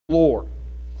Lord.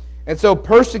 And so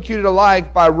persecuted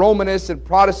alike by Romanists and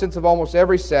Protestants of almost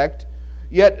every sect,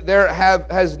 yet there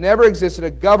has never existed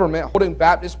a government holding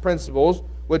Baptist principles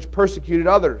which persecuted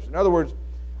others. In other words,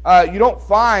 you don't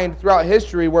find throughout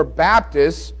history where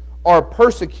Baptists are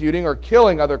persecuting or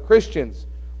killing other Christians.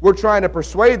 We're trying to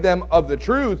persuade them of the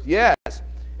truth, yes.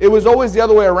 It was always the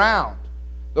other way around.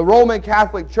 The Roman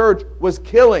Catholic Church was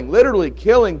literally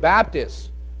killing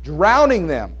Baptists, drowning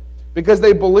them, because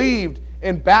they believed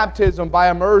in baptism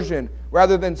by immersion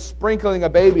rather than sprinkling a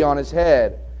baby on his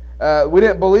head. We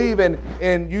didn't believe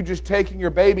in you just taking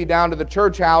your baby down to the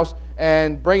church house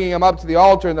and bringing him up to the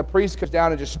altar, and the priest comes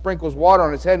down and just sprinkles water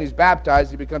on his head and he's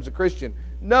baptized, he becomes a Christian.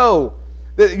 No,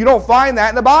 you don't find that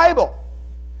in the Bible.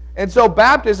 And so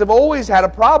Baptists have always had a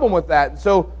problem with that. And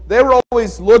so they were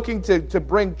always looking to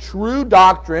bring true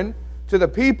doctrine to the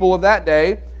people of that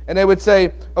day. And they would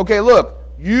say, okay, look,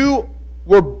 you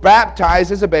were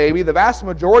baptized as a baby. The vast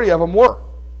majority of them were.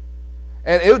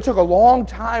 And it took a long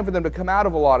time for them to come out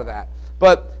of a lot of that.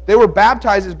 But they were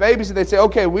baptized as babies, and they'd say,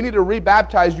 okay, we need to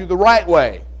rebaptize you the right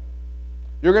way.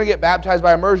 You're going to get baptized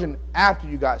by immersion after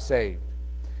you got saved.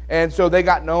 And so they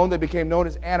became known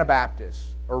as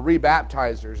Anabaptists, or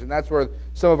rebaptizers, and that's where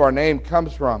some of our name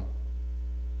comes from.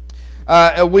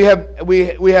 And we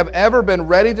have ever been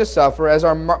ready to suffer, as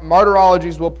our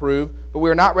martyrologies will prove, but we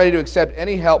are not ready to accept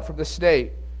any help from the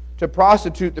state to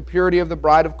prostitute the purity of the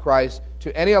bride of Christ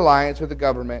to any alliance with the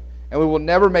government, and we will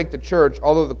never make the church,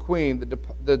 although the queen,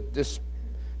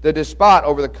 the despot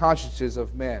over the consciences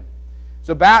of men.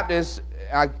 So Baptists,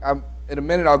 in a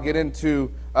minute I'll get into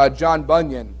John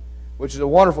Bunyan, which is a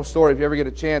wonderful story if you ever get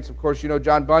a chance. Of course, you know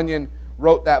John Bunyan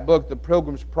wrote that book, The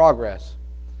Pilgrim's Progress,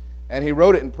 and he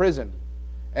wrote it in prison.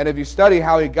 And if you study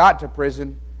how he got to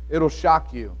prison, it'll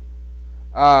shock you.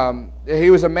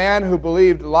 He was a man who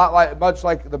believed much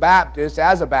like the Baptists.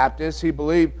 As a Baptist,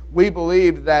 we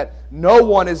believed that no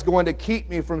one is going to keep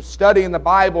me from studying the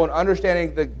Bible and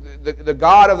understanding the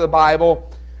God of the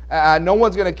Bible. No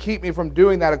one's going to keep me from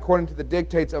doing that according to the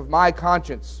dictates of my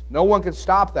conscience. No one can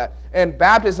stop that. And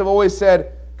Baptists have always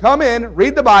said, come in,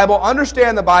 read the Bible,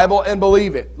 understand the Bible, and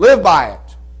believe it. Live by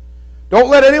it. Don't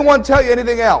let anyone tell you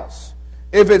anything else.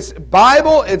 If it's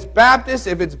Bible, it's Baptist.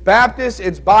 If it's Baptist,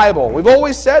 it's Bible. We've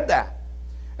always said that.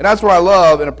 And that's what I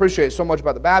love and appreciate so much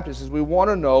about the Baptists, is we want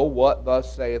to know what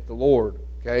thus saith the Lord.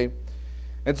 Okay?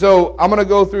 And so I'm going to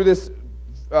go through this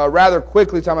rather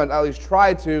quickly, so I'm going to at least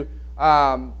try to.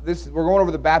 We're going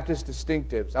over the Baptist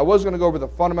distinctives. I was going to go over the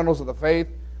fundamentals of the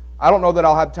faith. I don't know that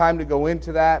I'll have time to go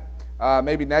into that.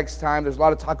 Maybe next time. There's a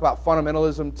lot of talk about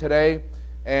fundamentalism today,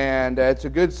 and it's a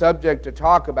good subject to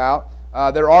talk about.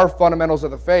 There are fundamentals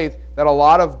of the faith that a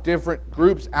lot of different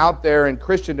groups out there in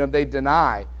Christendom, they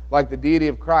deny, like the deity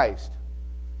of Christ.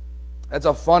 That's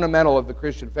a fundamental of the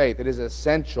Christian faith. It is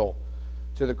essential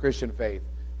to the Christian faith.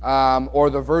 Or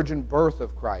the virgin birth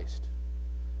of Christ.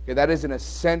 Okay, that is an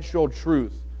essential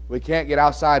truth. We can't get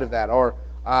outside of that. Or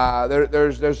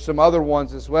there's some other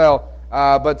ones as well.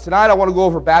 But tonight I want to go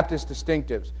over Baptist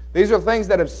distinctives. These are things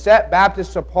that have set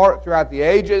Baptists apart throughout the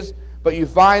ages. But you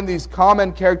find these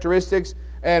common characteristics.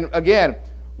 And again,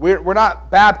 we're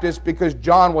not Baptist because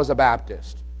John was a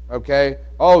Baptist. Okay?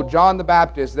 Oh, John the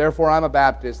Baptist, therefore I'm a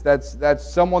Baptist.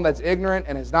 That's someone that's ignorant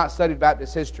and has not studied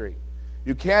Baptist history.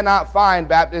 You cannot find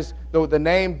Baptist, the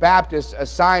name Baptist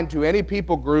assigned to any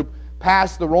people group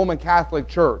past the Roman Catholic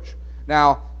Church.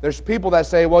 Now, there's people that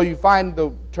say, well, you find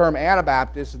the term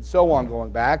Anabaptist and so on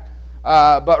going back.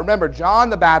 But remember,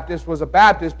 John the Baptist was a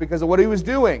Baptist because of what he was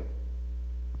doing.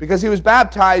 Because he was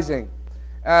baptizing.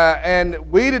 And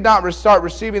we did not start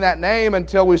receiving that name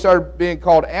until we started being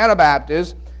called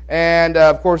Anabaptists. And,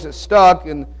 of course, it stuck.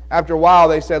 And after a while,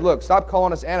 they said, look, stop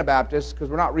calling us Anabaptists because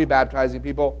we're not rebaptizing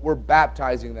people. We're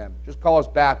baptizing them. Just call us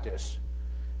Baptists.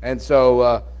 And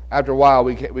so, after a while,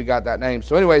 we got that name.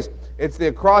 So anyways, it's the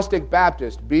acrostic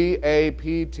Baptist. B-A-P-T-I-S-T.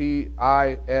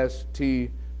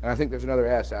 And I think there's another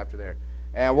S after there.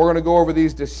 And we're going to go over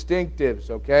these distinctives,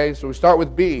 okay? So we start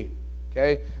with B.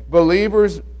 Okay,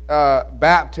 believers'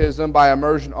 baptism by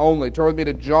immersion only. Turn with me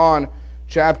to John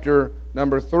chapter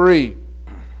number 3.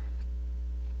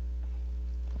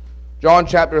 John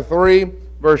chapter 3,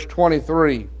 verse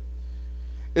 23.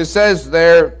 It says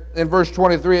there in verse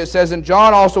 23, it says, and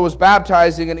John also was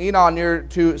baptizing in Enon near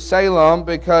to Salem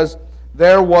because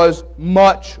there was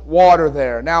much water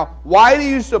there. Now, why do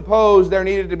you suppose there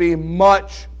needed to be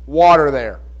much water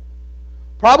there?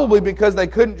 Probably because they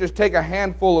couldn't just take a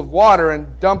handful of water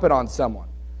and dump it on someone.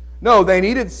 No, they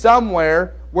needed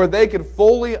somewhere where they could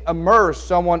fully immerse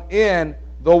someone in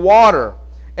the water.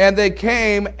 And they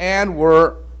came and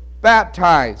were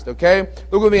baptized, okay?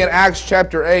 Look with me in Acts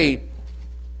chapter 8.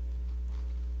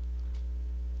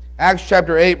 Acts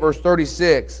chapter 8, verse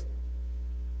 36.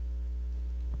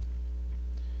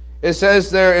 It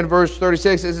says there in verse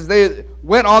 36, it says, they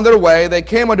went on their way, they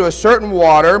came unto a certain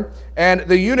water, and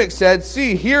the eunuch said,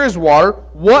 see, here is water,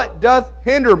 what doth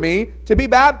hinder me to be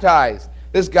baptized?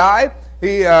 This guy,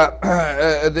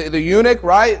 the eunuch,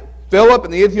 right? Philip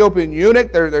and the Ethiopian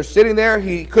eunuch, they're sitting there.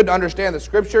 He couldn't understand the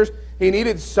Scriptures. He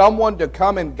needed someone to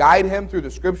come and guide him through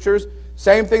the Scriptures.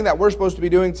 Same thing that we're supposed to be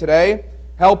doing today,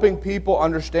 helping people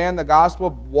understand the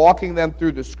gospel, walking them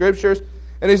through the Scriptures.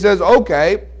 And he says,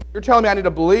 okay, you're telling me I need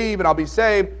to believe and I'll be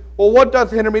saved. Well, what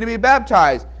doth hinder me to be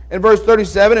baptized? In verse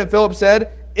 37, and Philip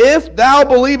said, if thou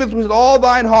believest with all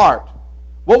thine heart.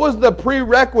 What was the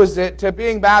prerequisite to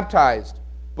being baptized?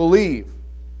 Believe.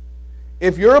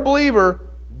 If you're a believer,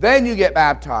 then you get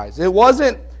baptized. It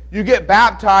wasn't you get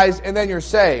baptized and then you're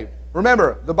saved.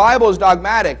 Remember, the Bible is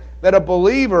dogmatic that a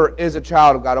believer is a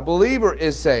child of God. A believer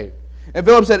is saved. And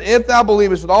Philip said, if thou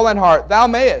believest with all thine heart, thou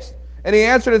mayest. And he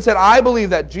answered and said, I believe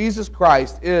that Jesus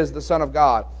Christ is the Son of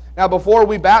God. Now, before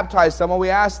we baptize someone, we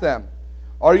ask them,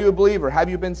 are you a believer? Have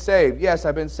you been saved? Yes,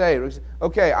 I've been saved.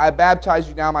 Okay, I baptize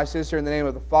you now, my sister, in the name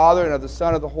of the Father and of the Son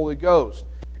and of the Holy Ghost.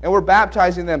 And we're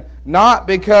baptizing them not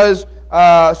because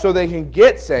so they can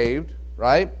get saved,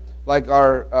 right? Like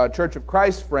our Church of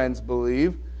Christ friends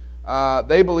believe.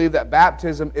 They believe that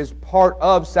baptism is part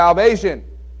of salvation.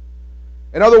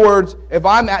 In other words, if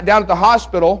I'm down at the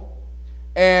hospital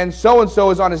and so-and-so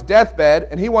is on his deathbed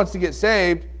and he wants to get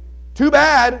saved, too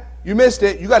bad, you missed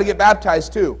it, you got to get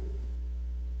baptized too.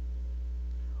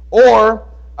 Or,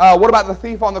 what about the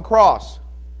thief on the cross?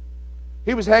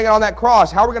 He was hanging on that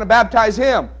cross. How are we going to baptize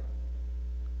him?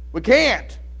 We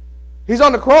can't. He's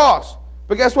on the cross.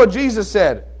 But guess what Jesus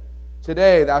said?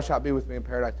 Today thou shalt be with me in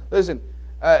paradise. Listen,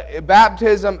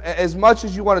 baptism, as much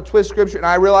as you want to twist Scripture, and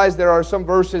I realize there are some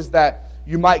verses that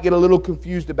you might get a little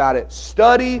confused about it.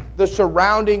 Study the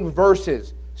surrounding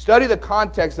verses. Study the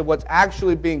context of what's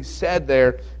actually being said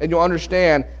there, and you'll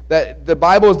understand that the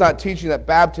Bible is not teaching that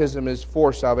baptism is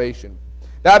for salvation.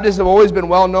 Baptists have always been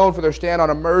well known for their stand on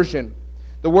immersion.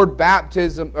 The word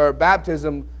baptism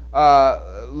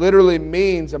literally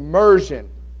means immersion.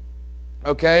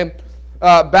 Okay?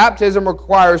 Baptism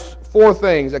requires four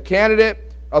things: a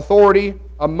candidate, authority,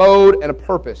 a mode, and a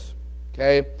purpose.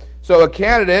 Okay? So a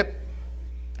candidate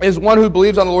is one who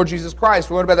believes on the Lord Jesus Christ.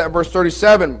 We learned about that in verse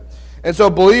 37. And so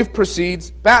belief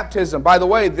precedes baptism. By the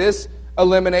way, this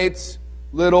eliminates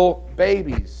little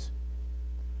babies.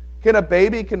 Can a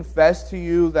baby confess to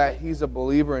you that he's a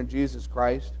believer in Jesus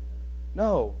Christ?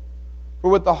 No. For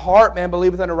with the heart man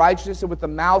believeth unto righteousness, and with the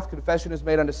mouth confession is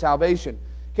made unto salvation.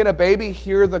 Can a baby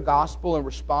hear the gospel and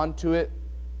respond to it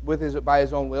by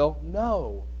his own will?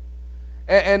 No.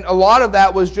 And a lot of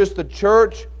that was just the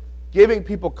church giving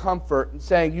people comfort and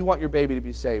saying, you want your baby to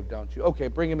be saved, don't you? Okay,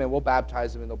 bring him in. We'll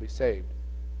baptize him and they'll be saved.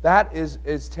 That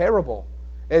is terrible.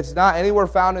 It's not anywhere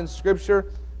found in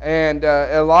Scripture, and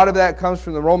a lot of that comes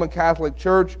from the Roman Catholic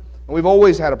Church, and we've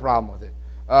always had a problem with it.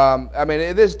 I mean,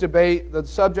 in this debate, the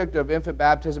subject of infant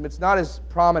baptism, it's not as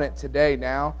prominent today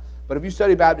now, but if you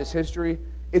study Baptist history,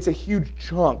 it's a huge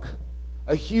chunk.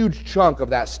 A huge chunk of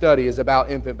that study is about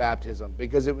infant baptism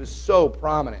because it was so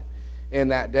prominent in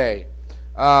that day.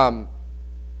 And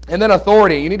then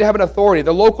authority. You need to have an authority.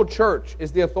 The local church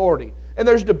is the authority. And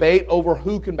there's debate over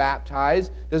who can baptize.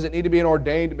 Does it need to be an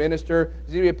ordained minister?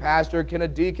 Does it need to be a pastor? Can a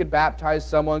deacon baptize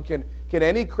someone? Can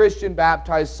any Christian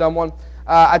baptize someone?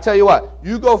 I tell you what,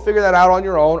 you go figure that out on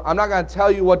your own. I'm not going to tell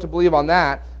you what to believe on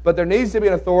that, but there needs to be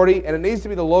an authority, and it needs to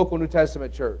be the local New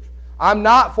Testament church. I'm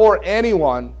not for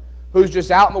anyone who's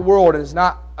just out in the world and is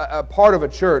not a part of a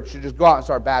church to just go out and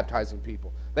start baptizing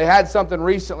people. They had something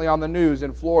recently on the news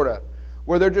in Florida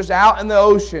where they're just out in the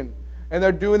ocean and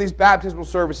they're doing these baptismal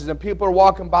services, and people are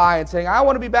walking by and saying, I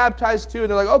want to be baptized too. And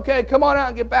they're like, okay, come on out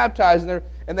and get baptized.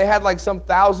 And they had like some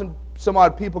 1,000 some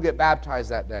odd people get baptized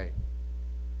that day.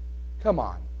 Come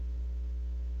on.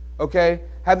 Okay?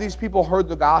 Have these people heard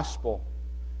the gospel?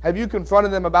 Have you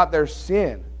confronted them about their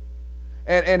sin?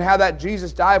 And how that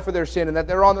Jesus died for their sin and that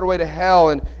they're on their way to hell?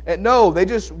 And no, they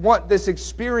just want this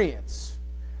experience.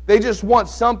 They just want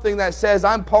something that says,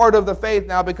 I'm part of the faith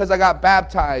now because I got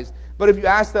baptized. But if you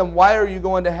ask them, why are you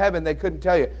going to heaven? They couldn't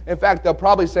tell you. In fact, they'll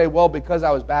probably say, well, because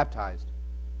I was baptized.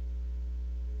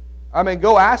 I mean,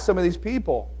 go ask some of these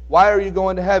people, why are you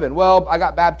going to heaven? Well, I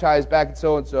got baptized back in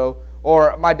so-and-so.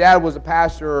 Or my dad was a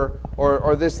pastor,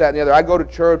 or this, that, and the other. I go to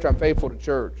church, I'm faithful to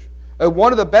church.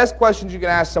 One of the best questions you can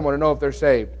ask someone to know if they're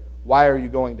saved, why are you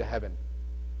going to heaven?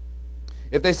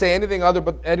 If they say anything other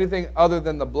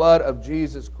than the blood of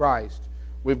Jesus Christ,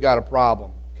 we've got a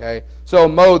problem. Okay?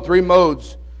 So 3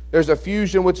 modes. There's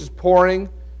effusion, which is pouring.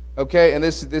 Okay, and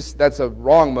that's a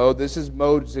wrong mode. This is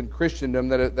modes in Christendom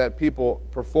that people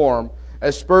perform.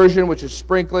 Aspersion, which is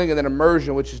sprinkling, and then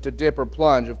immersion, which is to dip or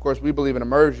plunge. Of course, we believe in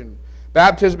immersion.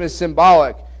 Baptism is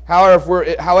symbolic.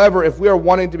 However, if we are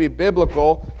wanting to be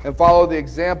biblical and follow the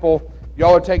example,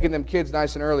 y'all are taking them kids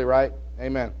nice and early, right?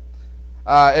 Amen.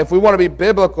 If we want to be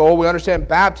biblical, we understand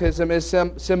baptism is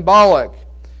symbolic.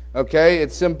 Okay,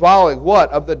 it's symbolic.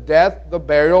 What? Of the death, the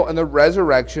burial, and the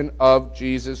resurrection of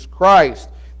Jesus Christ.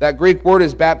 That Greek word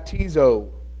is baptizo,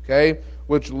 okay,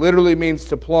 which literally means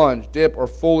to plunge, dip, or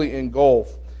fully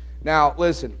engulf. Now,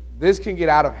 listen, this can get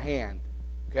out of hand,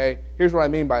 okay? Here's what I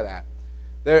mean by that.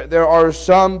 There are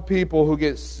some people who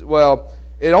get, well,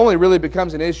 it only really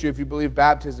becomes an issue if you believe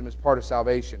baptism is part of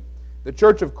salvation. The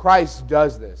Church of Christ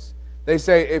does this. They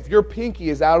say if your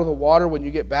pinky is out of the water when you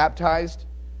get baptized,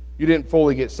 you didn't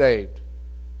fully get saved.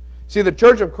 See, the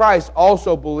Church of Christ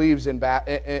also believes in,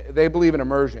 they believe in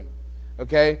immersion,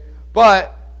 okay?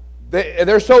 But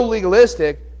they're so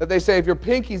legalistic that they say if your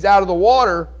pinky's out of the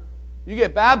water, you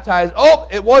get baptized. Oh,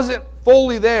 it wasn't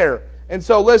fully there. And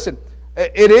so, listen,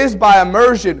 it is by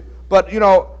immersion, but, you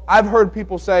know, I've heard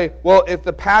people say, well, if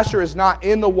the pastor is not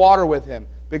in the water with him,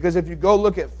 because if you go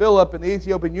look at Philip and the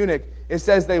Ethiopian eunuch, it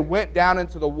says they went down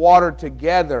into the water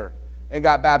together and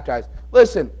got baptized.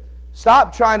 Listen,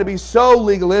 stop trying to be so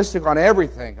legalistic on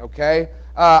everything, okay?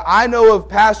 I know of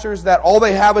pastors that all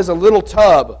they have is a little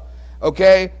tub,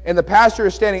 okay? And the pastor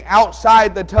is standing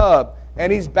outside the tub,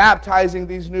 and he's baptizing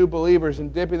these new believers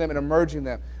and dipping them and immersing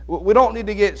them. We don't need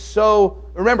to get so...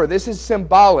 Remember, this is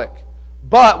symbolic,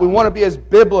 but we want to be as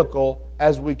biblical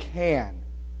as we can.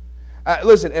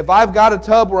 Listen, if I've got a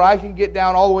tub where I can get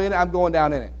down all the way in it, I'm going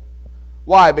down in it.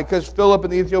 Why? Because Philip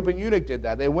and the Ethiopian eunuch did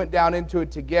that. They went down into it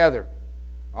together.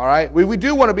 All right? We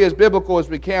do want to be as biblical as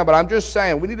we can, but I'm just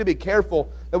saying we need to be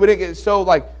careful that we didn't get so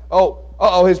like,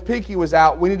 oh, his pinky was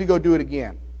out. We need to go do it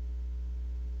again.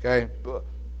 Okay?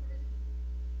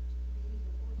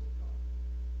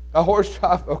 A horse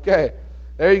trough. Okay.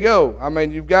 There you go. I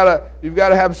mean, you've got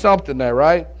to have something there,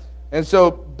 right? And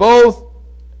so both,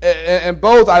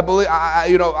 I believe,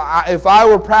 if I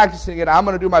were practicing it, I'm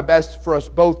going to do my best for us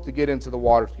both to get into the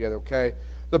water together, okay?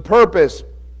 The purpose,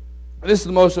 this is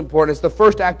the most important, it's the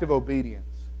first act of obedience.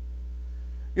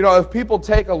 You know, if people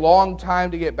take a long time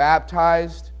to get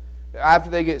baptized after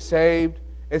they get saved,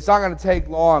 it's not going to take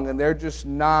long, and they're just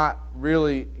not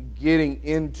really getting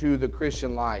into the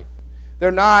Christian life.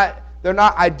 They're not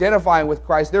identifying with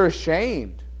Christ. They're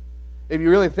ashamed. If you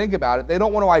really think about it, they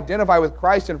don't want to identify with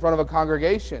Christ in front of a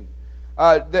congregation.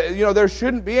 There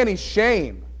shouldn't be any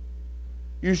shame.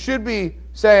 You should be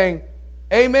saying,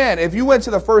 amen. If you went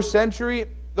to the first century,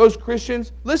 those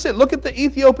Christians, listen, look at the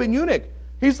Ethiopian eunuch.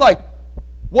 He's like,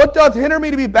 what doth hinder me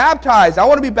to be baptized? I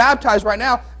want to be baptized right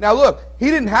now. Now look, he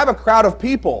didn't have a crowd of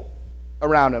people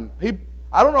around him.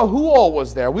 I don't know who all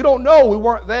was there. We don't know. We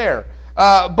weren't there.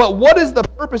 But what is the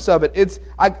purpose of it?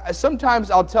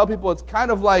 Sometimes I'll tell people it's kind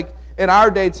of like in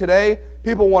our day today,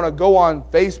 people want to go on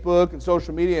Facebook and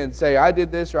social media and say, I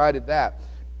did this or I did that.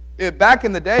 Back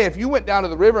in the day, if you went down to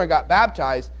the river and got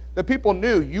baptized, the people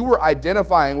knew you were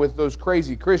identifying with those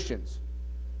crazy Christians.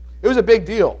 It was a big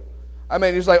deal. I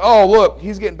mean, it's like, oh, look,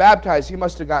 he's getting baptized. He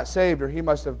must have got saved or he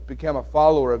must have become a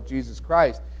follower of Jesus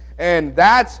Christ. And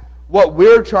that's what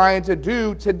we're trying to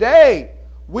do today.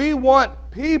 We want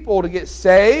people to get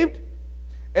saved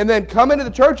and then come into the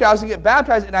church house and get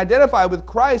baptized and identify with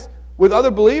Christ with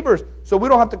other believers so we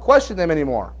don't have to question them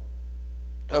anymore.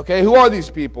 Okay, who are these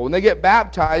people? When they get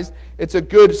baptized, it's a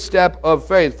good step of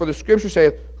faith. For the Scripture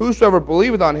saith, whosoever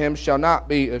believeth on him shall not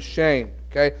be ashamed.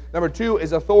 Okay, number 2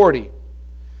 is authority.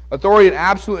 Authority and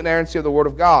absolute inerrancy of the Word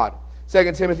of God.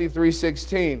 2 Timothy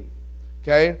 3:16.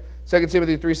 Okay, 2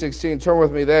 Timothy 3:16. Turn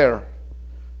with me there.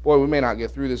 Boy, we may not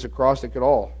get through this acrostic at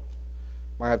all.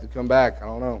 Might have to come back. I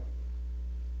don't know.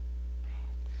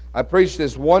 I preached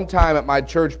this one time at my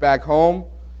church back home,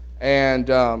 and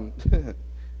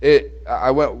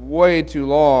I went way too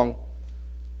long,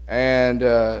 and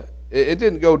it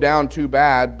didn't go down too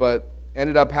bad, but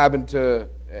ended up having to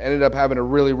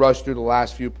really rush through the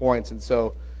last few points, and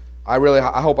so I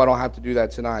hope I don't have to do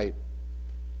that tonight.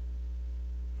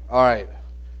 All right,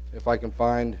 if I can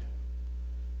find.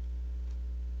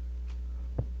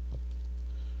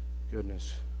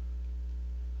 Goodness.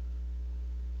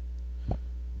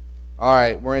 All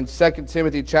right, we're in 2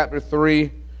 Timothy chapter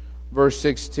 3, verse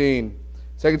 16.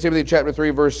 2 Timothy chapter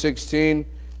 3, verse 16.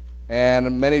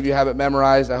 And many of you have it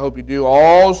memorized. I hope you do.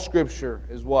 All Scripture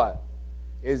is what?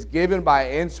 Is given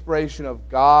by inspiration of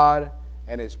God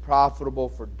and is profitable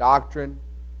for doctrine,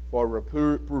 for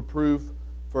reproof,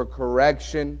 for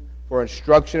correction, for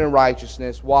instruction in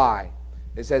righteousness. Why?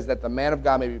 It says that the man of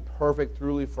God may be perfect,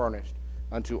 truly furnished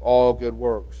unto all good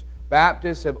works.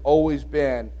 Baptists have always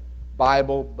been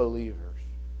Bible believers.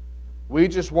 We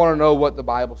just want to know what the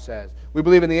Bible says. We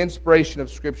believe in the inspiration of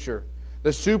Scripture.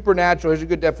 The supernatural, here's a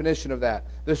good definition of that.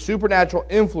 The supernatural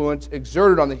influence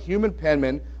exerted on the human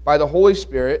penman by the Holy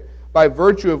Spirit, by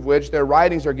virtue of which their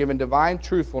writings are given divine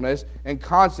truthfulness and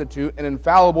constitute an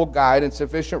infallible guide and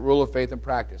sufficient rule of faith and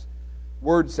practice.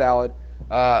 Word salad.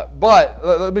 But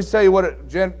let me tell you what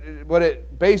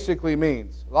it basically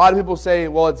means. A lot of people say,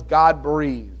 well, it's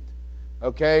God-breathed.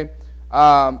 Okay?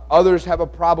 Others have a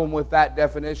problem with that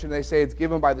definition. They say it's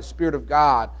given by the Spirit of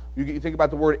God. You think about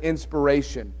the word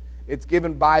inspiration. It's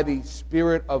given by the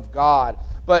Spirit of God.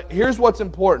 But here's what's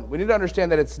important. We need to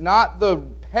understand that it's not the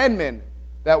penmen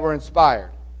that were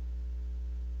inspired.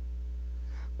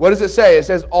 What does it say? It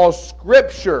says all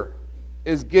Scripture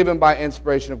is given by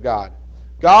inspiration of God.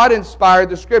 God inspired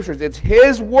the Scriptures. It's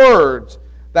His words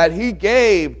that He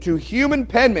gave to human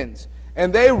penmen,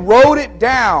 and they wrote it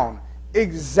down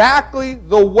exactly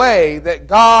the way that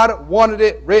God wanted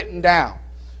it written down.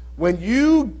 When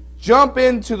you jump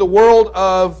into the world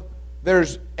of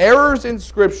there's errors in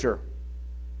Scripture,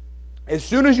 as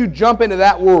soon as you jump into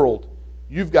that world,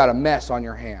 you've got a mess on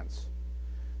your hands.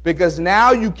 Because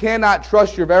now you cannot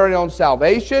trust your very own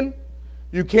salvation.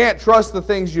 You can't trust the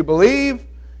things you believe.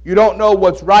 You don't know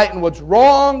what's right and what's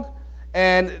wrong.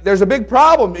 And there's a big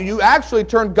problem. You actually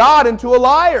turn God into a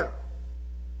liar.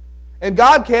 And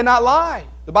God cannot lie.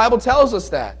 The Bible tells us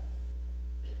that.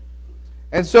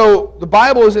 And so the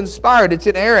Bible is inspired. It's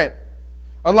inerrant.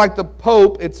 Unlike the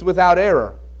Pope, it's without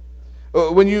error.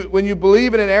 When you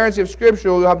believe in inerrancy of Scripture,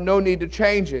 you'll have no need to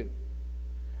change it.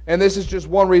 And this is just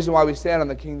one reason why we stand on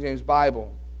the King James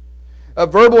Bible. A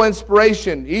verbal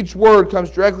inspiration. Each word comes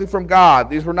directly from God.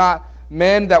 These were not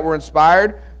men that were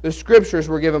inspired. The Scriptures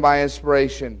were given by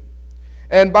inspiration.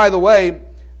 And by the way,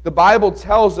 the Bible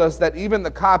tells us that even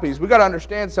the copies, we've got to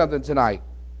understand something tonight.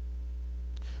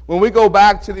 When we go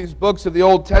back to these books of the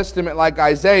Old Testament like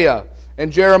Isaiah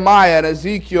and Jeremiah and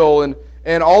Ezekiel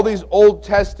and all these Old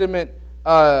Testament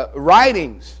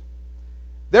writings,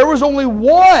 there was only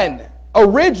one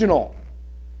original.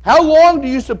 How long do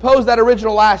you suppose that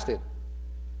original lasted?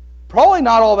 Probably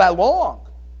not all that long.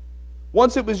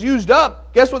 Once it was used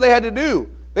up, guess what they had to do?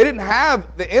 They didn't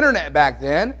have the internet back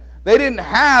then. They didn't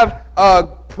have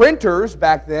printers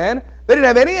back then. They didn't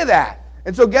have any of that.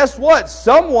 And so guess what?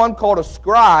 Someone called a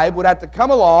scribe would have to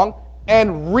come along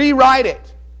and rewrite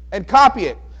it and copy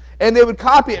it. And they would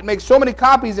copy it, make so many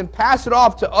copies, and pass it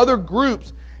off to other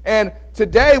groups. And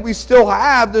today we still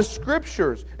have the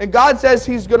Scriptures. And God says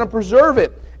He's going to preserve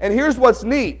it. And here's what's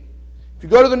neat. If you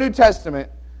go to the New Testament,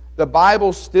 the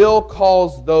Bible still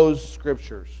calls those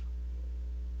Scriptures.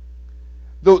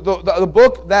 The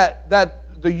book that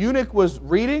the eunuch was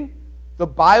reading, the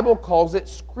Bible calls it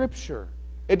Scripture.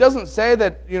 It doesn't say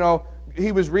that,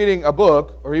 he was reading a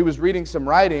book or he was reading some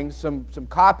writings, some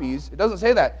copies. It doesn't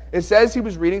say that. It says he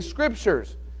was reading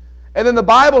Scriptures. And then the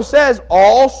Bible says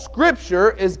all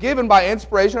Scripture is given by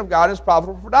inspiration of God and is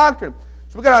profitable for doctrine.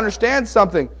 So we've got to understand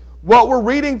something. What we're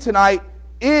reading tonight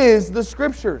is the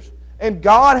Scriptures. And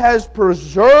God has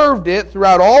preserved it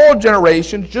throughout all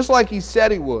generations, just like He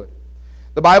said He would.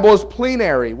 The Bible is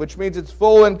plenary, which means it's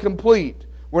full and complete.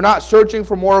 We're not searching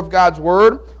for more of God's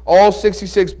Word. All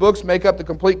 66 books make up the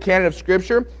complete canon of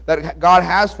Scripture that God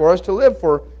has for us to live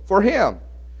for Him.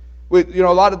 There's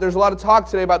a lot of talk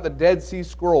today about the Dead Sea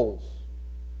Scrolls.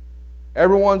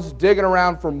 Everyone's digging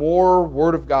around for more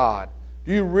Word of God.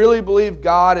 Do you really believe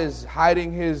God is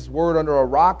hiding His Word under a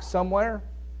rock somewhere?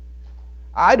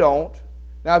 I don't.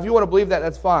 Now, if you want to believe that,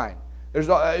 that's fine.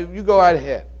 You go right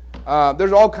ahead.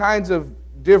 There's all kinds of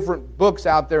different books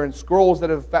out there and scrolls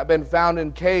that have been found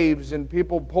in caves, and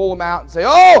people pull them out and say,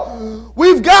 "Oh,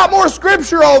 we've got more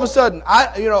Scripture all of a sudden."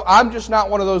 I'm just not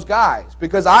one of those guys,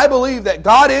 because I believe that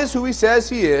God is who He says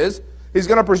He is. He's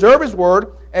going to preserve His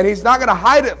Word, and He's not going to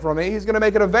hide it from me. He's going to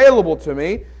make it available to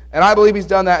me, and I believe He's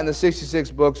done that in the 66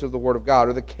 books of the Word of God,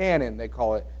 or the canon, they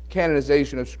call it,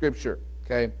 canonization of Scripture.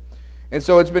 Okay, and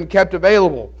so it's been kept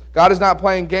available. God is not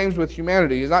playing games with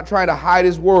humanity. He's not trying to hide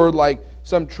His Word like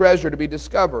some treasure to be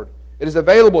discovered. It is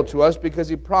available to us because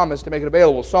He promised to make it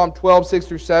available. Psalm 12, 6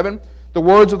 through 7. The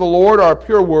words of the Lord are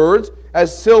pure words,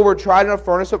 as silver tried in a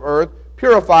furnace of earth,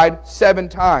 purified 7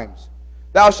 times.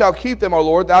 Thou shalt keep them, O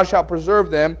Lord, thou shalt preserve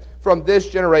them from this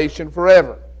generation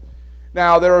forever.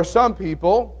 Now, there are some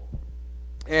people,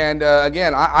 and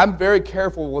again, I'm very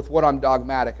careful with what I'm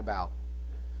dogmatic about,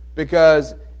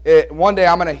 because one day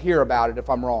I'm going to hear about it if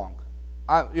I'm wrong.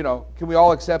 Can we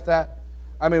all accept that?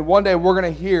 I mean, one day we're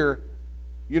going to hear,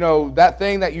 that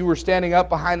thing that you were standing up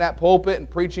behind that pulpit and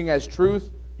preaching as truth,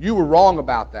 you were wrong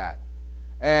about that.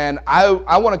 And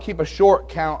I want to keep a short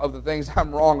count of the things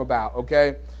I'm wrong about,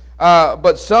 okay?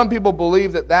 But some people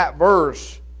believe that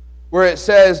verse where it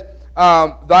says,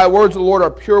 thy words, O Lord,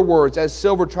 are pure words, as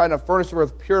silver tried in a furnace of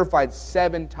earth, purified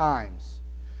 7 times.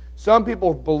 Some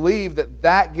people believe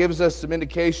that gives us some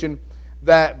indication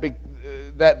that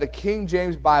the King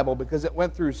James Bible, because it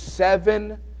went through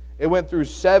seven, I'm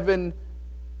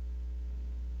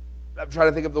trying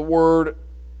to think of the word,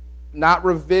 not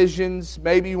revisions,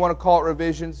 maybe you want to call it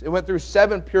revisions. It went through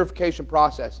 7 purification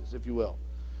processes, if you will,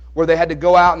 where they had to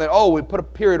go out and we put a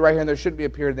period right here and there shouldn't be a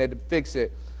period, and they had to fix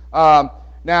it.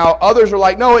 Now, others are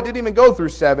like, no, it didn't even go through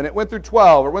 7. It went through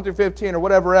 12 or went through 15 or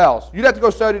whatever else. You'd have to go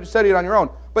study it on your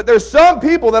own. But there's some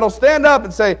people that'll stand up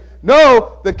and say,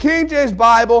 no, the King James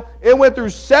Bible, it went through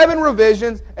 7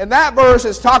 revisions, and that verse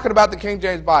is talking about the King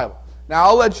James Bible. Now,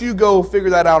 I'll let you go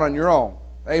figure that out on your own.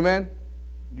 Amen?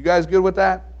 You guys good with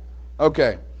that?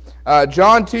 Okay.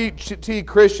 John T.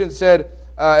 Christian said,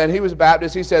 and he was a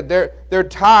Baptist, he said, their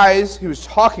ties, he was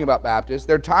talking about Baptists,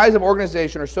 their ties of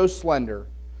organization are so slender,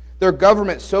 their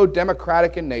government so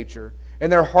democratic in nature,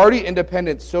 and their hearty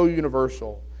independence so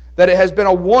universal, that it has been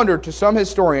a wonder to some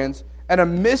historians and a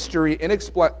mystery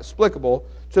inexplicable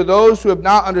to those who have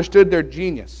not understood their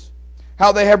genius,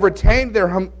 how they have retained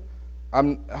their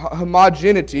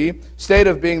homogeneity, state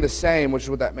of being the same, which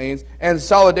is what that means, and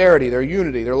solidarity, their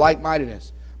unity, their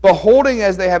like-mindedness, but holding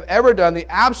as they have ever done the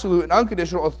absolute and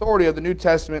unconditional authority of the New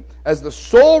Testament as the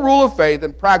sole rule of faith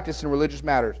and practice in religious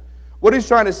matters. What he's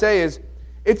trying to say is,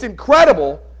 it's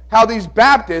incredible how these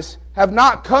Baptists have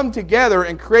not come together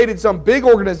and created some big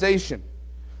organization.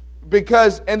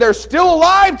 And they're still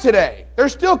alive today. They're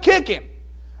still kicking.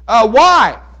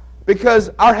 Why?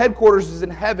 Because our headquarters is in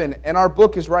heaven and our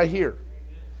book is right here.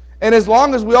 And as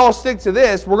long as we all stick to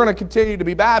this, we're going to continue to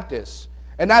be Baptists.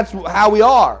 And that's how we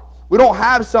are. We don't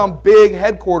have some big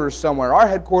headquarters somewhere. Our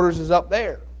headquarters is up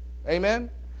there. Amen?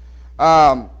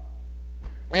 And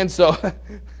so...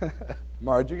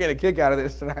 Marge, you're getting a kick out of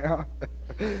this tonight, huh?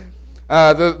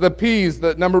 The P's,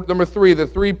 the number 3, the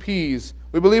 3 P's.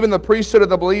 We believe in the priesthood of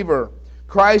the believer.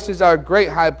 Christ is our great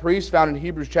high priest, found in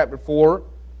Hebrews chapter 4,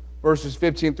 verses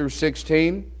 15 through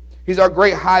 16. He's our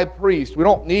great high priest. We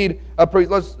don't need a priest.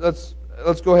 Let's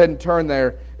go ahead and turn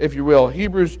there, if you will.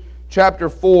 Hebrews chapter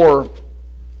 4,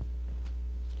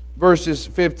 verses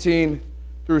 15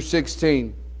 through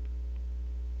 16.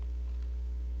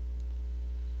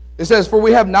 It says, for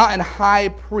we have not an high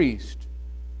priest.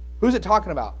 Who's it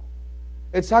talking about?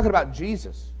 It's talking about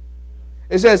Jesus.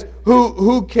 It says,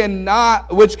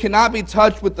 which cannot be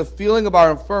touched with the feeling of our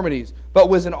infirmities, but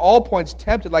was in all points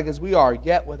tempted like as we are,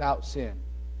 yet without sin.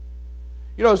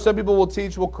 Some people will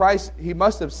teach, well, Christ, he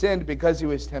must have sinned because he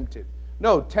was tempted.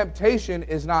 No, temptation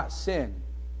is not sin.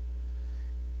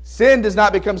 Sin does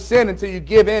not become sin until you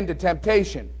give in to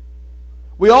temptation.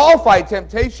 We all fight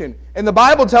temptation. And the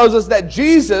Bible tells us that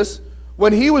Jesus,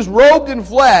 when he was robed in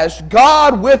flesh,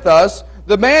 God with us,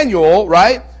 the Emmanuel,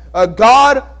 right?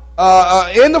 God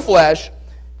in the flesh,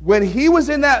 when he was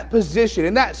in that position,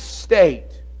 in that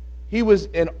state, he was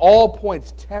in all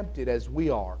points tempted as we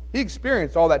are. He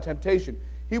experienced all that temptation.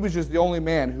 He was just the only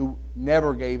man who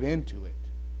never gave in to it.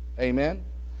 Amen?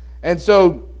 And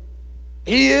so,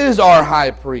 he is our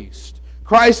high priest.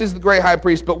 Christ is the great high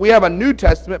priest, but we have a New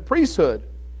Testament priesthood.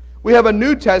 We have a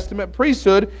New Testament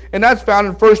priesthood, and that's found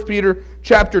in 1 Peter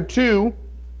chapter 2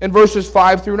 and verses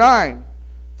 5 through 9.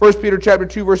 1 Peter chapter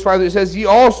 2, verse 5, it says, ye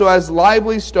also as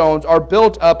lively stones are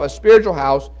built up a spiritual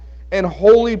house and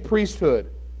holy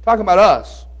priesthood. Talking about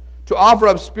us. To offer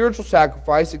up spiritual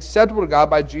sacrifice acceptable to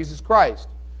God by Jesus Christ.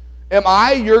 Am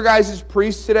I your guys'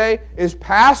 priest today? Is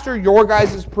pastor your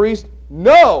guys' priest?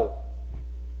 No.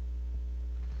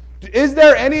 Is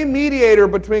there any mediator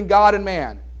between God and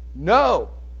man?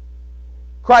 No.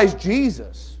 Christ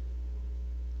Jesus.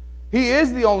 He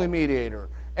is the only mediator.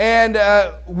 And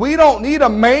we don't need a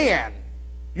man.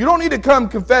 You don't need to come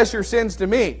confess your sins to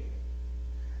me.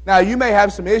 Now, you may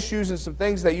have some issues and some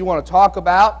things that you want to talk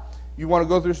about. You want to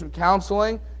go through some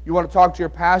counseling. You want to talk to your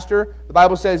pastor. The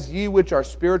Bible says, ye which are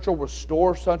spiritual,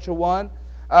 restore such a one.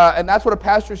 And that's what a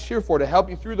pastor is here for, to help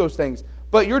you through those things.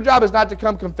 But your job is not to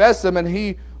come confess them and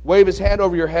he wave his hand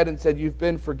over your head and said, you've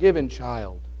been forgiven,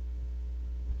 child.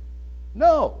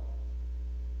 No.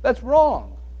 That's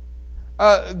wrong.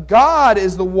 God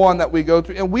is the one that we go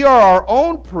through, and we are our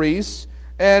own priests,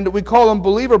 and we call them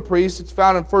believer priests. It's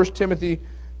found in 1 Timothy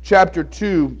chapter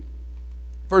 2.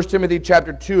 1 Timothy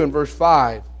chapter 2 and verse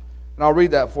 5. And I'll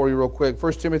read that for you real quick.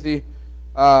 1 Timothy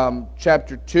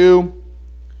chapter 2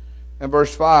 and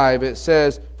verse 5, it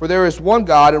says, "For there is one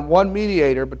God and one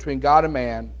mediator between God and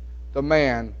man, the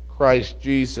man Christ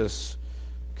Jesus."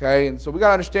 Okay, and so we got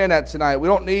to understand that tonight. We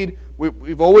don't need,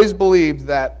 we've always believed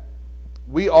that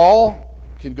we all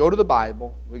can go to the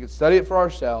Bible, we can study it for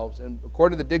ourselves, and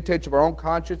according to the dictates of our own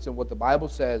conscience and what the Bible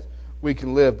says, we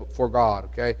can live before God.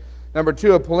 Okay. Number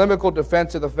 2, a polemical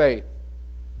defense of the faith.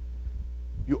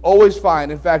 You always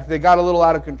find, in fact, they got a little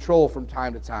out of control from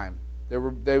time to time. They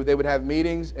would have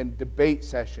meetings and debate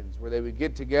sessions where they would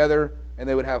get together and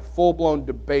they would have full-blown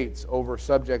debates over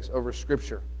subjects, over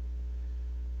Scripture.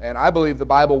 And I believe the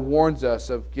Bible warns us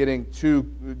of getting too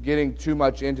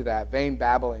much into that, vain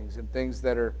babblings and things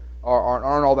that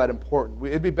aren't all that important.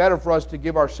 It'd be better for us to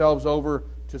give ourselves over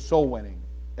to soul winning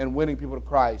and winning people to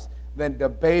Christ than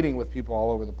debating with people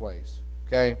all over the place.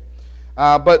 Okay?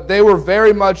 But they were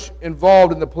very much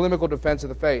involved in the polemical defense of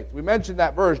the faith. We mentioned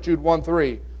that verse, Jude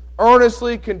 1:3.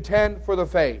 Earnestly contend for the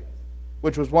faith,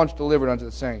 which was once delivered unto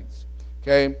the saints.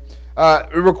 Okay?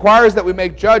 It requires that we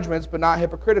make judgments, but not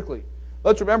hypocritically.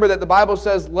 Let's remember that the Bible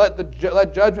says, let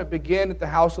judgment begin at the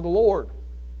house of the Lord.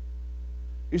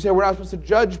 You say, we're not supposed to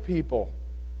judge people.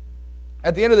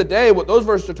 At the end of the day, what those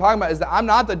verses are talking about is that I'm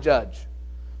not the judge.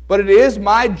 But it is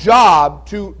my job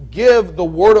to give the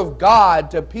Word of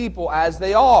God to people as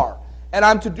they are. And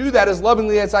I'm to do that as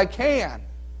lovingly as I can.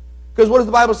 Because what does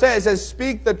the Bible say? It says,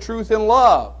 speak the truth in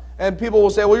love. And people will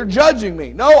say, well, you're judging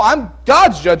me. No,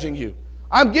 God's judging you.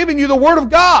 I'm giving you the Word of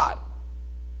God.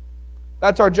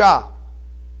 That's our job.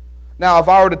 Now, if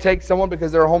I were to take someone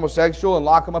because they're a homosexual and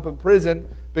lock them up in prison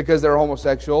because they're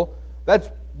homosexual, that's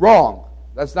wrong.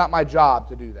 That's not my job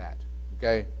to do that.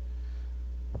 Okay?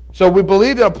 So we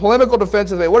believe in a polemical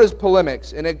defense of the faith. What is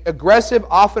polemics? An aggressive,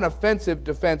 often offensive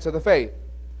defense of the faith.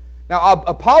 Now,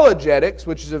 apologetics,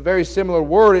 which is a very similar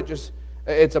word,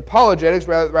 it's apologetics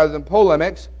rather than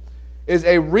polemics, is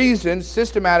a reasoned,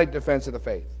 systematic defense of the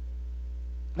faith.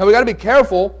 Now, we got to be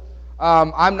careful.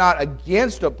 I'm not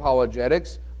against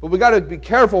apologetics, but we got to be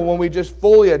careful when we just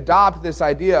fully adopt this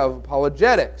idea of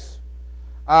apologetics.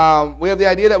 We have the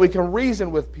idea that we can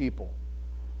reason with people.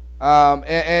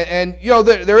 And you know,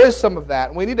 there is some of that,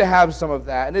 and we need to have some of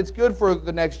that, and it's good for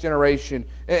the next generation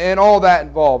and all that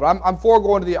involved. I'm for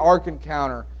going to the Ark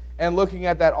Encounter and looking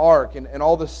at that Ark and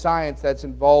all the science that's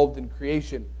involved in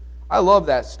creation. I love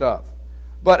that stuff.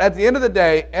 But at the end of the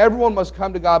day, everyone must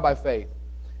come to God by faith.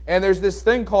 And there's this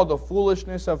thing called the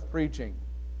foolishness of preaching.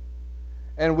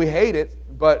 And we hate it,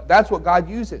 but that's what God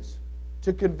uses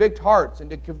to convict hearts and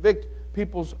to convict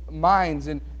people's minds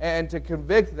and to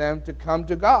convict them to come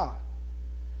to God.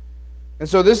 And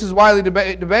so this is widely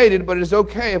debated, but it's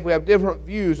okay if we have different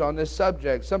views on this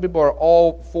subject. Some people are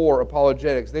all for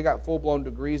apologetics. They got full-blown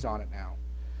degrees on it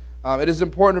now. It is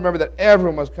important to remember that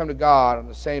everyone must come to God on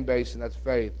the same basis, and that's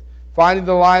faith. Finding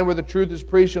the line where the truth is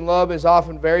preached in love is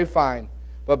often very fine,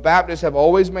 but Baptists have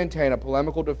always maintained a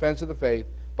polemical defense of the faith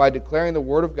by declaring the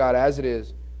Word of God as it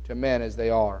is to men as they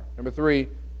are. Number 3,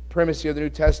 primacy of the New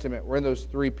Testament. We're in those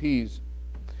 3 P's.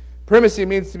 Primacy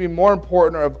means to be more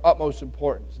important or of utmost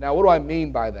importance. Now, what do I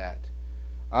mean by that?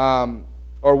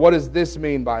 Or what does this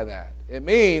mean by that? It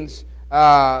means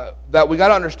that we got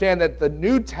to understand that the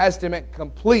New Testament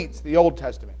completes the Old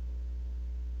Testament.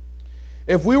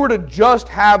 If we were to just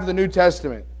have the New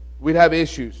Testament, we'd have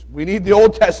issues. We need the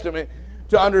Old Testament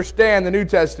to understand the New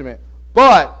Testament.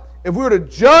 But if we were to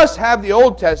just have the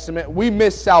Old Testament, we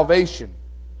miss salvation.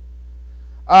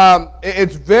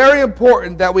 It's very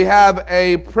important that we have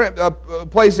a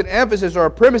place an emphasis or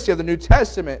a primacy of the New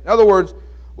Testament. In other words,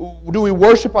 do we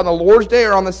worship on the Lord's Day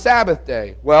or on the Sabbath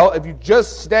day? Well, if you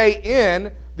just stay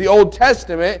in the Old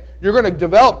Testament, you're going to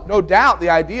develop, no doubt, the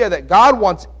idea that God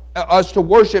wants us to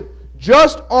worship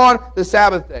just on the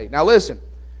Sabbath day. Now listen,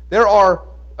 there are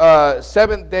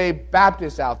Seventh-day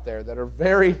Baptists out there that are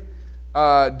very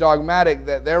dogmatic,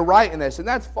 that they're right in this, and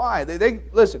that's fine. They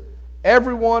listen,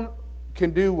 everyone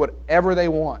can do whatever they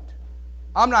want.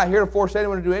 I'm not here to force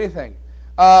anyone to do anything.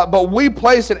 But we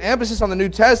place an emphasis on the New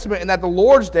Testament and that the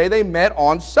Lord's Day they met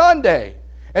on Sunday.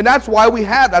 And that's why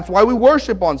we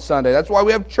worship on Sunday. That's why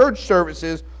we have church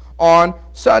services on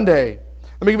Sunday.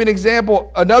 Let me give you an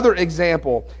example, another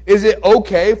example. Is it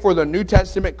okay for the New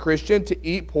Testament Christian to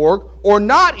eat pork or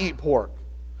not eat pork?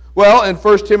 Well, in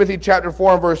 1 Timothy chapter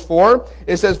 4 and verse 4,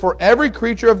 it says, "For every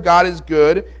creature of God is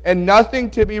good, and nothing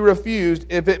to be refused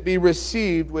if it be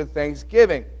received with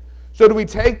thanksgiving." So do we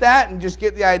take that and just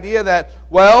get the idea that,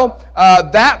 well,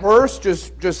 that verse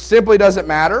just simply doesn't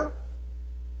matter?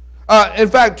 In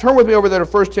fact, turn with me over there to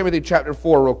 1 Timothy chapter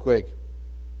 4 real quick.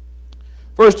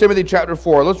 1 Timothy chapter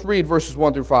 4, let's read verses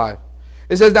 1 through 5.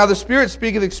 It says, "Now the Spirit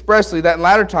speaketh expressly that in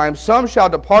latter times some shall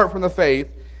depart from the faith,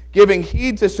 giving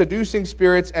heed to seducing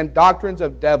spirits and doctrines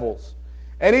of devils.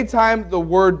 Anytime the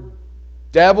word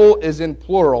devil is in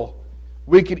plural,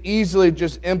 we could easily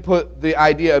just input the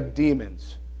idea of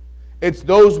demons. It's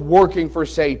those working for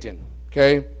Satan,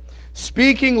 okay?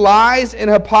 Speaking lies and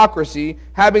hypocrisy,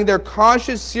 having their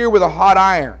conscience seared with a hot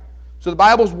iron. So the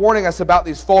Bible's warning us about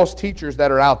these false teachers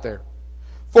that are out there.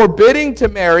 Forbidding to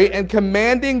marry and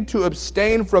commanding to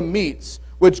abstain from meats,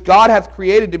 which God hath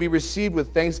created to be received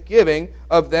with thanksgiving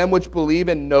of them which believe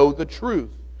and know the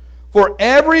truth. For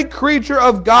every creature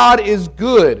of God is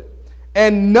good,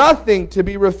 and nothing to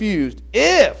be refused,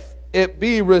 if it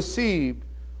be received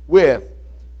with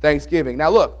thanksgiving.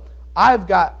 Now look, I've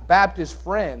got Baptist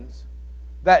friends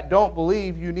that don't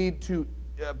believe you need to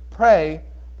pray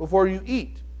before you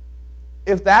eat.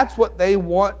 If that's what they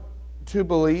want to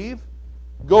believe,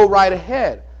 go right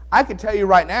ahead. I can tell you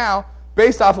right now,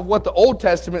 based off of what the Old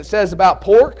Testament says about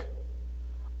pork,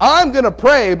 I'm going to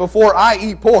pray before I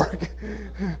eat pork.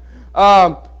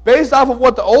 Based off of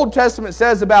what the Old Testament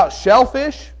says about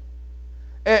shellfish,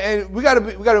 and we got to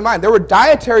remind, there were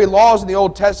dietary laws in the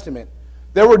Old Testament.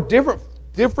 There were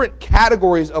different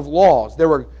categories of laws. There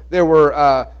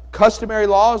were customary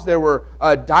laws. There were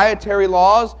dietary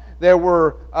laws. There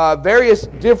were various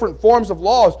different forms of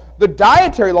laws. The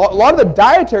dietary law, a lot of the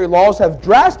dietary laws have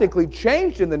drastically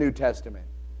changed in the New Testament.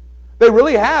 They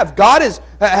really have. God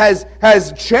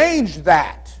has changed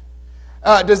that.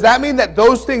 Does that mean that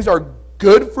those things are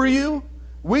good for you?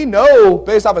 We know,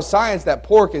 based off of science, that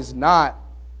pork is not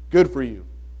good for you,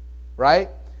 right?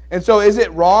 And so is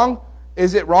it wrong?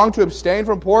 Is it wrong to abstain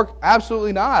from pork?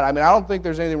 Absolutely not. I mean, I don't think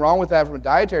there's anything wrong with that from a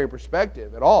dietary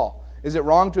perspective at all. Is it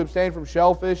wrong to abstain from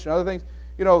shellfish and other things?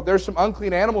 You know, there's some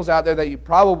unclean animals out there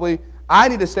that I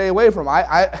need to stay away from.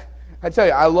 I tell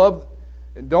you, I love,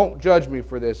 and don't judge me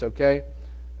for this, okay?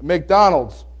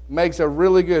 McDonald's makes a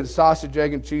really good sausage,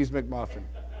 egg, and cheese McMuffin.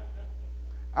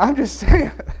 I'm just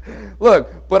saying.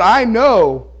 Look, but I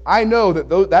know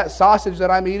that that sausage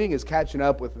that I'm eating is catching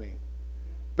up with me,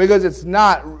 because it's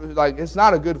not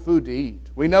a good food to eat.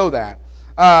 We know that.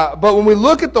 But when we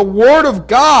look at the Word of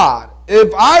God,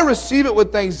 if I receive it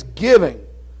with thanksgiving,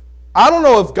 I don't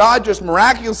know if God just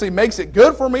miraculously makes it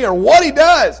good for me or what He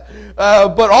does,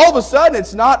 but all of a sudden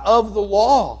it's not of the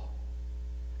law.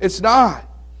 It's not.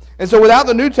 And so without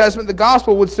the New Testament, the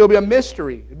gospel would still be a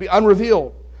mystery. It would be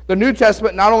unrevealed. The New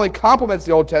Testament not only complements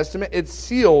the Old Testament, it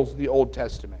seals the Old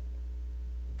Testament.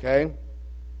 Okay?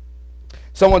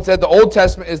 Someone said the Old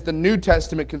Testament is the New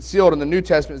Testament concealed, and the New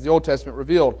Testament is the Old Testament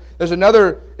revealed. There's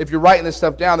another, if you're writing this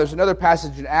stuff down, there's another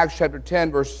passage in Acts chapter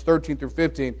 10, verses 13 through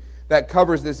 15, that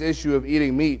covers this issue of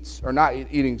eating meats, or not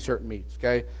eating certain meats.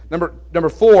 Okay? Number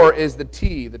 4 is the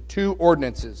T, the two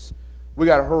ordinances. We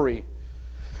got to hurry.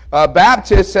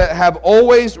 Baptists have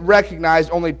always recognized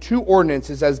only 2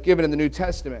 ordinances as given in the New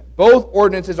Testament. Both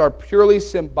ordinances are purely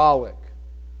symbolic.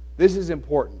 This is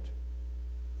important.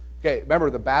 Okay, remember,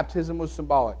 the baptism was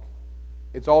symbolic.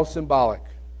 It's all symbolic,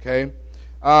 okay?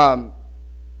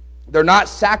 They're not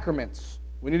sacraments.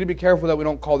 We need to be careful that we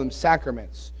don't call them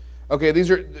sacraments. Okay,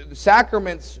 the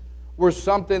sacraments were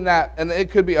something that, and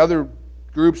it could be other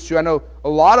groups too. I know a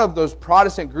lot of those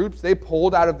Protestant groups, they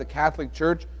pulled out of the Catholic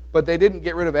Church, but they didn't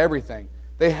get rid of everything.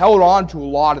 They held on to a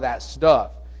lot of that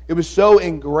stuff. It was so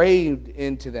engraved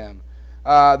into them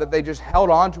that they just held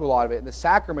on to a lot of it, and the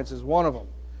sacraments is one of them.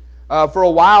 For a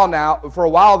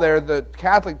while there, the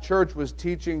Catholic Church was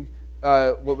teaching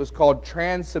what was called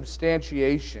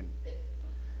transubstantiation.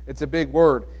 It's a big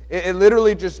word. It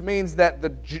literally just means that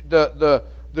the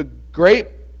grape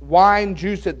wine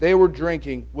juice that they were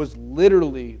drinking was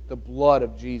literally the blood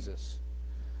of Jesus.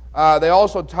 They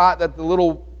also taught that the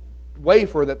little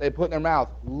wafer that they put in their mouth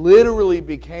literally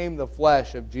became the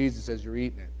flesh of Jesus as you're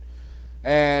eating it.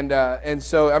 And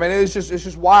so, I mean, it's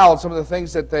just wild, some of the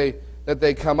things that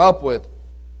they come up with.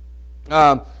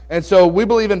 And so we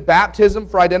believe in baptism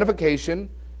for identification,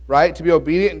 right? To be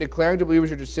obedient and declaring to believers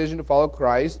your decision to follow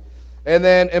Christ.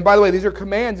 And by the way, these are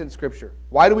commands in Scripture.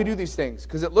 Why do we do these things?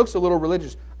 Because it looks a little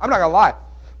religious. I'm not going to lie.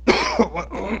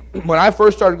 When I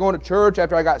first started going to church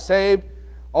after I got saved,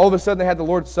 all of a sudden they had the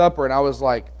Lord's Supper, and I was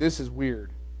like, this is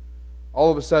weird. All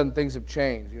of a sudden things have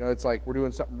changed. You know, it's like we're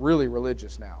doing something really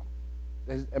religious now.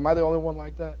 Am I the only one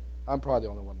like that? I'm probably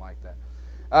the only one like that.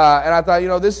 And I thought, you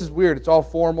know, this is weird. It's all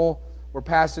formal. We're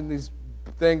passing these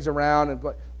things around.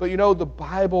 But you know, the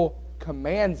Bible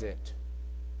commands it.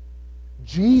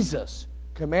 Jesus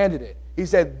commanded it. He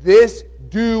said, this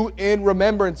do in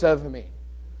remembrance of me.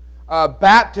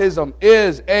 Baptism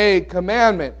is a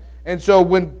commandment. And so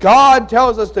when God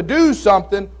tells us to do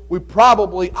something, we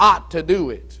probably ought to do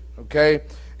it. Okay?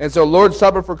 And so Lord's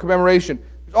Supper for commemoration.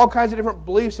 There's all kinds of different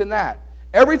beliefs in that.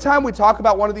 Every time we talk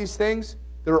about one of these things,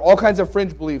 there are all kinds of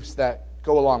fringe beliefs that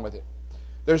go along with it.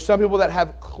 There's some people that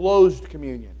have closed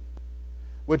communion,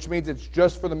 which means it's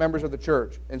just for the members of the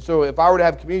church. And so if I were to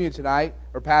have communion tonight,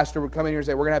 or pastor would come in here and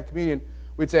say, we're going to have communion,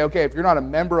 we'd say, okay, if you're not a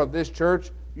member of this church,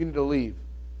 you need to leave.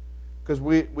 Because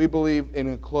we believe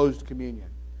in a closed communion.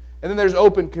 And then there's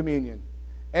open communion.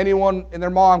 Anyone and their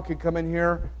mom can come in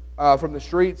here from the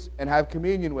streets and have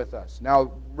communion with us.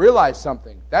 Now, realize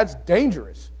something. That's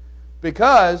dangerous.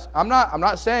 Because I'm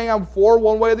not saying I'm for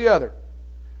one way or the other.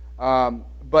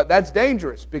 But that's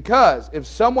dangerous. Because if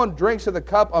someone drinks of the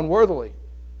cup unworthily,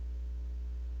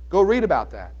 go read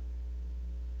about that.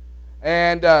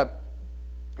 And,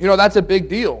 that's a big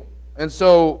deal. And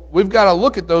so we've got to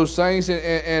look at those things.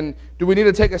 And do we need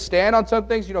to take a stand on some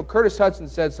things? Curtis Hudson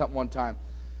said something one time.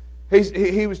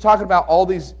 He was talking about all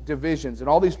these divisions and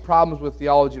all these problems with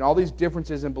theology and all these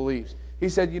differences in beliefs. He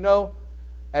said,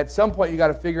 at some point you got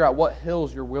to figure out what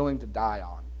hills you're willing to die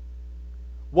on.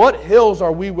 What hills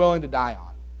are we willing to die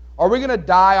on? Are we going to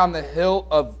die on the hill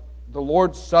of the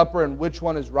Lord's Supper and which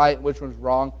one is right and which one's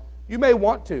wrong? You may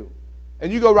want to,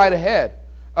 and you go right ahead.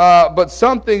 But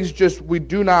some things just we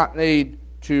do not need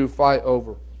to fight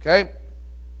over. Okay.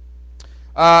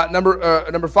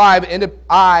 Number 5,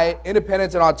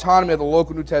 independence and autonomy of the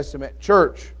local New Testament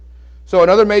church. So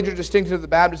another major distinction of the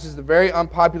Baptists is the very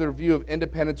unpopular view of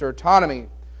independence or autonomy.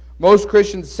 Most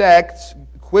Christian sects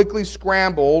quickly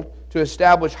scrambled to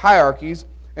establish hierarchies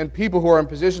and people who are in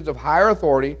positions of higher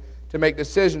authority to make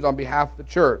decisions on behalf of the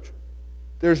church.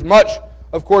 There's much,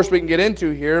 of course, we can get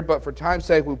into here, but for time's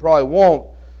sake, we probably won't.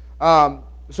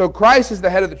 So Christ is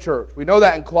the head of the church. We know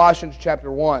that in Colossians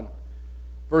chapter 1.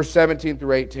 Verse 17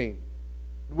 through 18.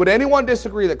 Would anyone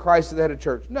disagree that Christ is the head of the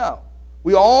church? No.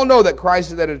 We all know that Christ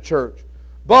is the head of the church.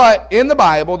 But in the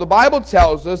Bible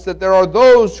tells us that there are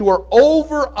those who are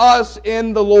over us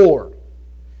in the Lord.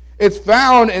 It's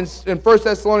found in 1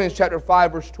 Thessalonians chapter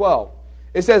 5, verse 12.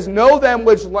 It says, know them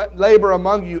which labor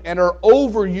among you and are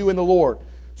over you in the Lord.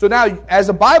 So now, as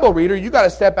a Bible reader, you got to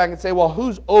step back and say, well,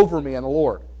 who's over me in the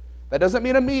Lord? That doesn't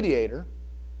mean a mediator.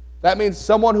 That means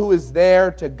someone who is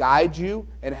there to guide you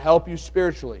and help you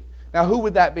spiritually. Now, who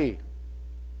would that be?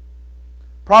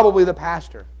 Probably the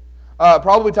pastor.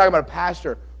 Probably talking about a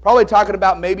pastor. Probably talking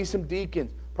about maybe some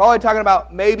deacons. Probably talking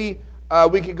about maybe,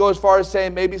 we could go as far as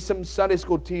saying maybe some Sunday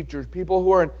school teachers, people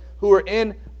who are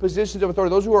in positions of authority,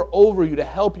 those who are over you to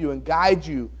help you and guide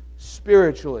you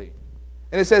spiritually.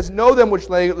 And it says, know them which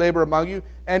labor among you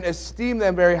and esteem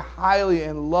them very highly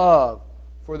in love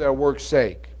for their work's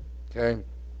sake. Okay?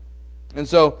 And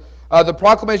so, the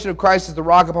proclamation of Christ is the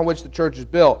rock upon which the church is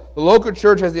built. The local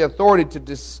church has the authority to,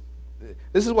 this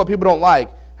is what people don't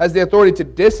like, has the authority to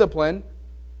discipline.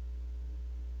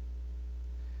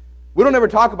 We don't ever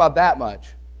talk about that much.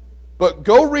 But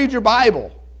go read your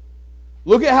Bible.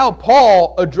 Look at how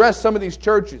Paul addressed some of these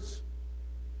churches.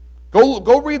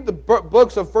 Go read the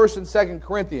books of 1st and 2nd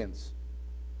Corinthians.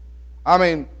 I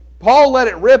mean, Paul let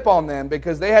it rip on them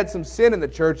because they had some sin in the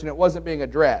church and it wasn't being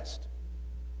addressed.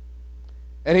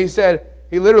 And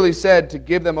he literally said to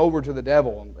give them over to the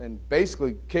devil and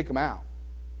basically kick them out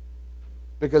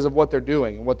because of what they're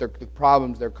doing and the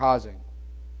problems they're causing.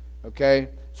 Okay?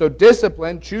 So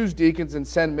discipline, choose deacons, and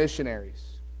send missionaries.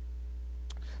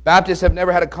 Baptists have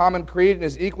never had a common creed, and it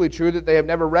is equally true that they have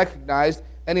never recognized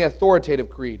any authoritative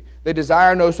creed. They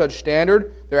desire no such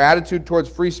standard. Their attitude towards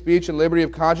free speech and liberty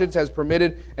of conscience has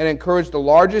permitted and encouraged the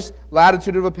largest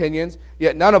latitude of opinions,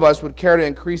 yet none of us would care to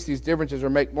increase these differences or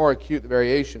make more acute the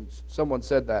variations. Someone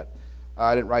said that.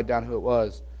 I didn't write down who it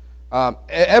was.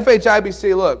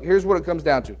 FHIBC, look, here's what it comes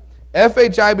down to.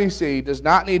 FHIBC does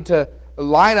not need to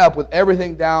line up with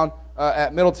everything down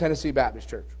at Middle Tennessee Baptist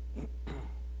Church.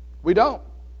 We don't.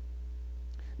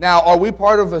 Now, are we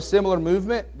part of a similar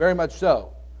movement? Very much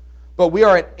so. But we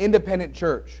are an independent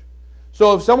church.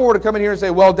 So if someone were to come in here and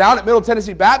say, well, down at Middle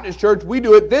Tennessee Baptist Church, we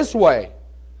do it this way.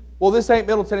 Well, this ain't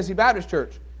Middle Tennessee Baptist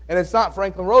Church. And it's not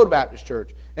Franklin Road Baptist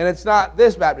Church. And it's not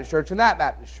this Baptist church and that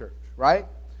Baptist church, right?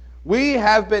 We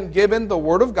have been given the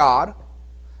Word of God.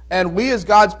 And we as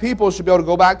God's people should be able to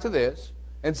go back to this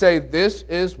and say, this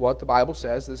is what the Bible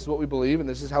says. This is what we believe. And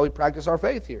this is how we practice our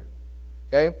faith here.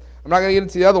 Okay? I'm not going to get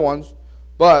into the other ones.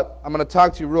 But I'm going to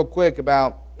talk to you real quick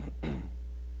about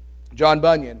John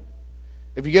Bunyan.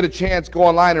 If you get a chance, go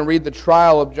online and read the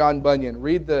trial of John Bunyan.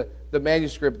 Read the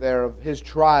manuscript there of his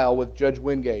trial with Judge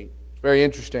Wingate. It's very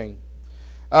interesting.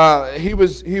 He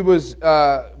was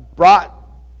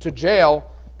brought to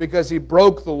jail because he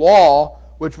broke the law,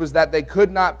 which was that they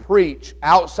could not preach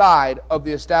outside of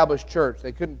the established church.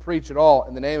 They couldn't preach at all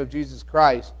in the name of Jesus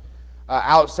Christ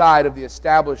outside of the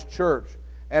established church.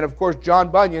 And, of course, John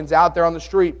Bunyan's out there on the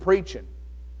street preaching.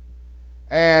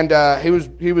 And he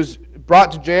was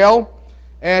brought to jail,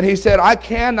 and he said, I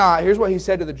cannot, here's what he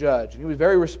said to the judge. And he was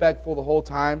very respectful the whole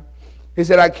time. He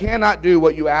said, I cannot do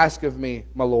what you ask of me,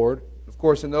 my Lord. Of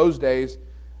course, in those days,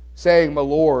 saying my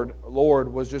Lord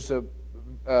was just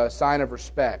a sign of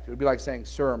respect. It would be like saying,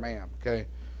 sir, ma'am, okay?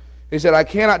 He said, I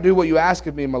cannot do what you ask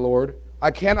of me, my Lord.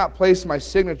 I cannot place my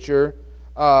signature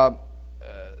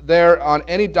there on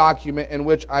any document in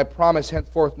which I promise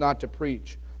henceforth not to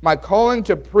preach. My calling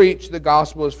to preach the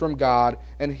gospel is from God,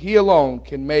 and He alone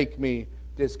can make me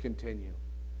discontinue.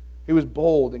 He was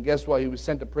bold, and guess what? He was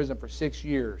sent to prison for 6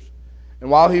 years. And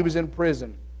while he was in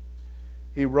prison,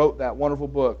 he wrote that wonderful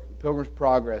book, Pilgrim's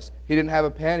Progress. He didn't have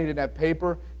a pen, he didn't have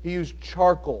paper. He used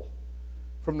charcoal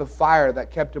from the fire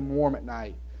that kept him warm at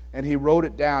night. And he wrote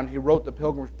it down. He wrote the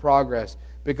Pilgrim's Progress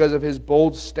because of his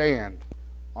bold stand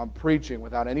on preaching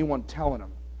without anyone telling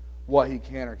him what he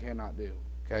can or cannot do.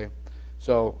 Okay?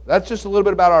 So that's just a little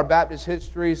bit about our Baptist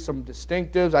history, some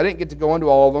distinctives. I didn't get to go into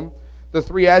all of them. The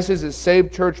 3 S's is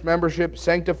saved church membership,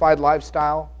 sanctified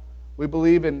lifestyle. We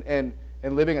believe in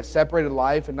living a separated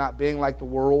life and not being like the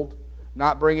world,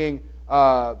 not bringing,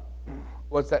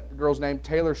 what's that girl's name,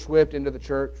 Taylor Swift into the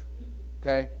church.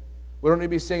 Okay? We don't need to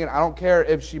be singing. I don't care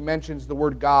if she mentions the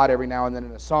word God every now and then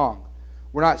in a song.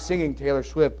 We're not singing Taylor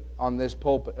Swift on this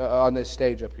pulpit, on this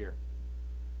stage up here.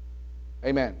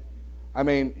 Amen. I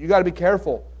mean, you got to be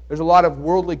careful. There's a lot of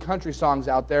worldly country songs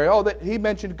out there. Oh, he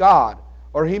mentioned God,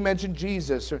 or he mentioned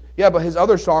Jesus. Yeah, but his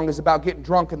other song is about getting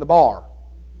drunk in the bar.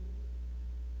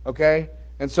 Okay?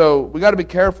 And so we got to be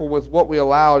careful with what we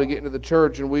allow to get into the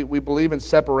church, and we believe in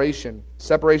separation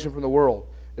from the world.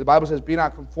 The Bible says, be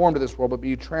not conformed to this world, but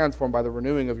be transformed by the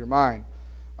renewing of your mind.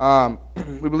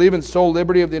 We believe in soul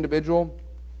liberty of the individual.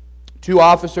 2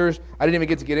 officers. I didn't even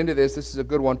get to get into this. This is a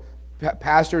good one.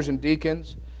 Pastors and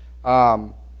deacons.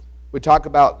 We talk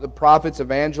about the prophets,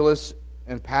 evangelists,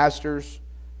 and pastors.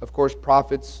 Of course,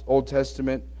 prophets, Old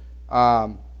Testament,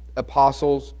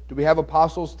 apostles. Do we have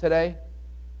apostles today?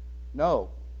 No.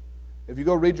 If you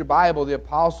go read your Bible, the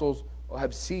apostles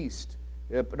have ceased.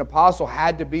 An apostle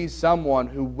had to be someone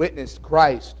who witnessed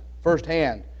Christ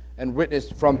firsthand and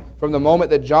witnessed from the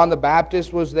moment that John the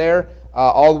Baptist was there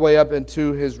all the way up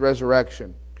into his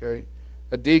resurrection. Okay,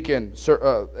 a deacon,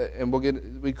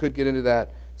 and we could get into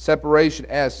that. Separation,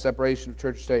 separation of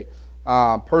church and state.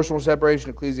 Personal separation,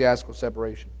 ecclesiastical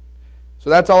separation. So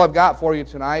that's all I've got for you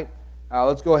tonight.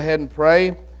 Let's go ahead and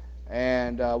pray,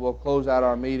 and we'll close out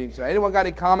our meeting. So anyone got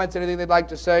any comments, anything they'd like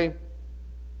to say?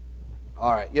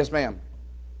 All right. Yes, ma'am.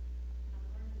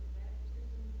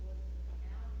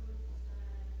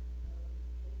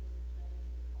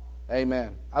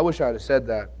 Amen. I wish I had said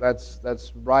that.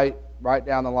 That's right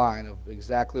down the line of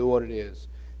exactly what it is.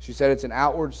 She said it's an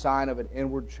outward sign of an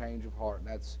inward change of heart.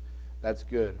 And that's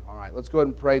good. All right, let's go ahead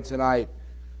and pray tonight.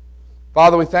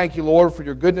 Father, we thank you, Lord, for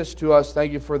your goodness to us.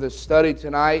 Thank you for this study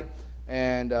tonight.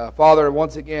 And Father,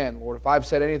 once again, Lord, if I've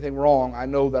said anything wrong, I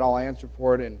know that I'll answer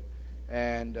for it.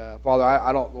 And Father,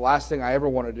 I don't. The last thing I ever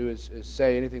want to do is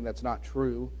say anything that's not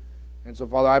true. And so,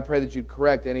 Father, I pray that you'd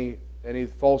correct any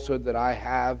falsehood that I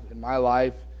have in my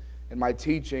life, in my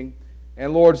teaching.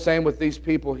 And Lord, same with these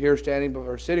people here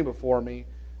sitting before me.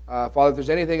 Father, if there's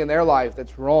anything in their life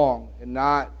that's wrong and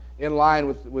not in line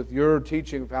with your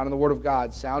teaching found in the Word of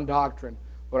God, sound doctrine,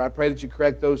 Lord, I pray that you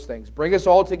correct those things. Bring us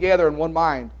all together in one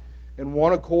mind, in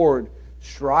one accord,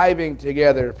 striving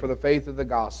together for the faith of the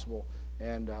gospel.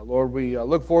 And Lord, we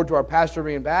look forward to our pastor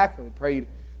being back, and we pray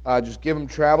just give him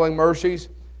traveling mercies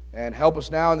and help us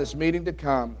now in this meeting to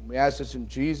come. We ask this in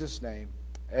Jesus' name.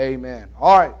 Amen.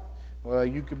 All right. Well,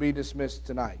 you could be dismissed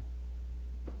tonight.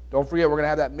 Don't forget, we're going to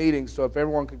have that meeting, so if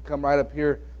everyone could come right up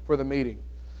here for the meeting.